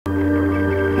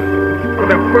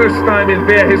first time in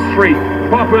their history,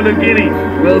 Papua New Guinea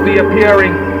will be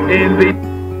appearing in the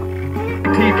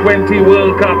T20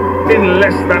 World Cup in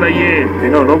less than a year.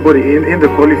 You know, nobody in the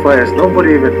qualifiers,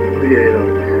 nobody even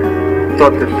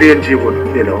thought that PNG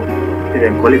would,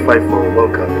 even qualify for a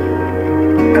World Cup.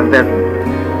 And then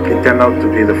it turned out to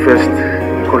be the first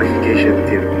qualification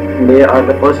team. They are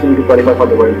the first team to qualify for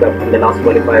the World Cup in the last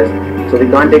qualifiers. So we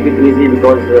can't take it easy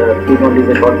because T20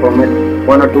 is a short format.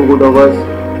 1 or 2 good overs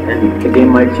and the game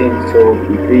might change. So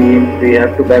we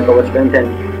have to back our strength and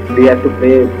we have to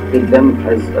play with them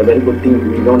as a very good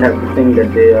team. We don't have to think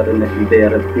that they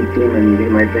are a big team and we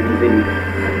might win easily.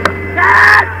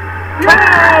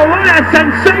 Wow, what a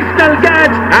sensational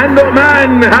catch! And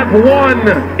Oman have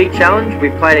won! Big challenge.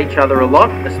 We've played each other a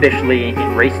lot, especially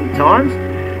in recent times.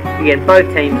 Again, both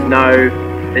teams know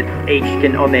that each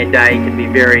can, on their day, can be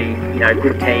very,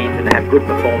 good teams and have good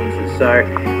performances. So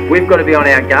we've got to be on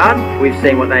our guard. We've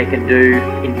seen what they can do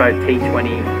in both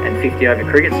T20 and 50 over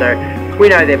cricket. So we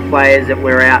know they're players that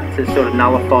we're out to sort of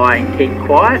nullify and keep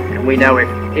quiet. And we know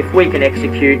if we can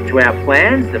execute to our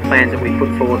plans, the plans that we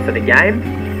put forward for the game,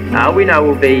 we know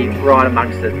we'll be right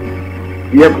amongst it.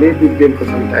 We have played with them for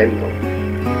some time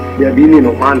now. We have been in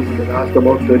Oman for the last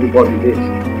about 30-40 days.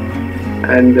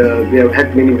 And we have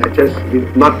had many matches,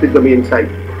 not with the main side,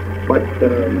 but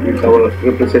with our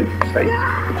representative side.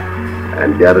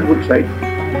 And they are a good side.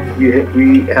 We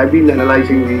have been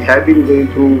analysing, we have been going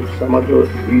through some other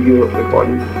video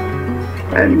recording.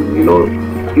 And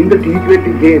in the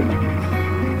T20 game,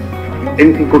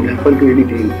 anything could happen to any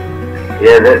team.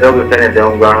 Yeah, they'll be playing at their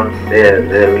own ground. They're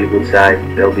a really good side.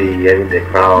 They'll be having their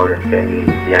crowd and family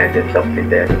behind them, something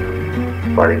there.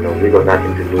 But we got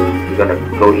nothing to lose. We're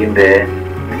gonna go in there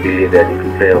and believe that we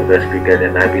can play our best cricket,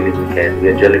 and I believe we can.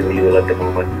 We're gelling really well at the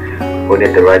moment, going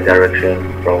in the right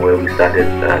direction from where we started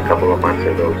a couple of months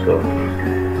ago. So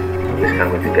we're just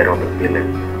coming to get on the field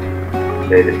and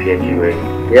play the PNG way.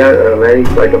 They are very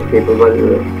quite capable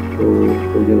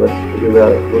to give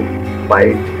a good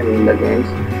fight and win the games,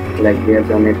 like they have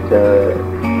done it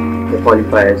the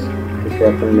qualifiers, which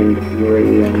happened in the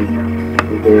UAE, and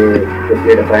they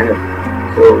played a final.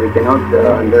 So we cannot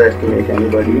underestimate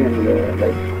anybody, and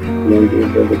like PNG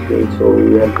is a good team, so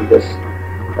we have to just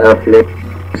play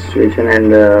the situation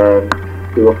and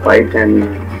give a fight, and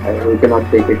we cannot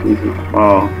take it easy.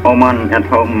 Oman at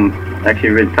home actually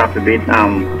really tough to beat,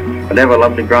 but they have a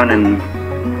lovely ground, and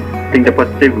I think the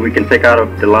positive we can take out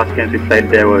of the last games we played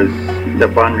there was the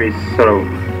boundaries sort of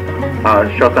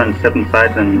shot on certain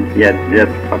sides, and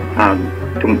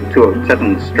to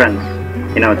certain strengths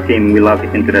in our team. We love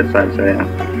it into that side, so yeah,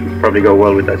 probably go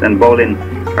well with us. And bowling,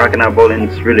 I reckon our bowling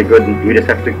is really good. We just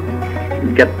have to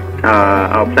get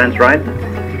our plans right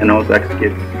and also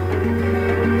execute.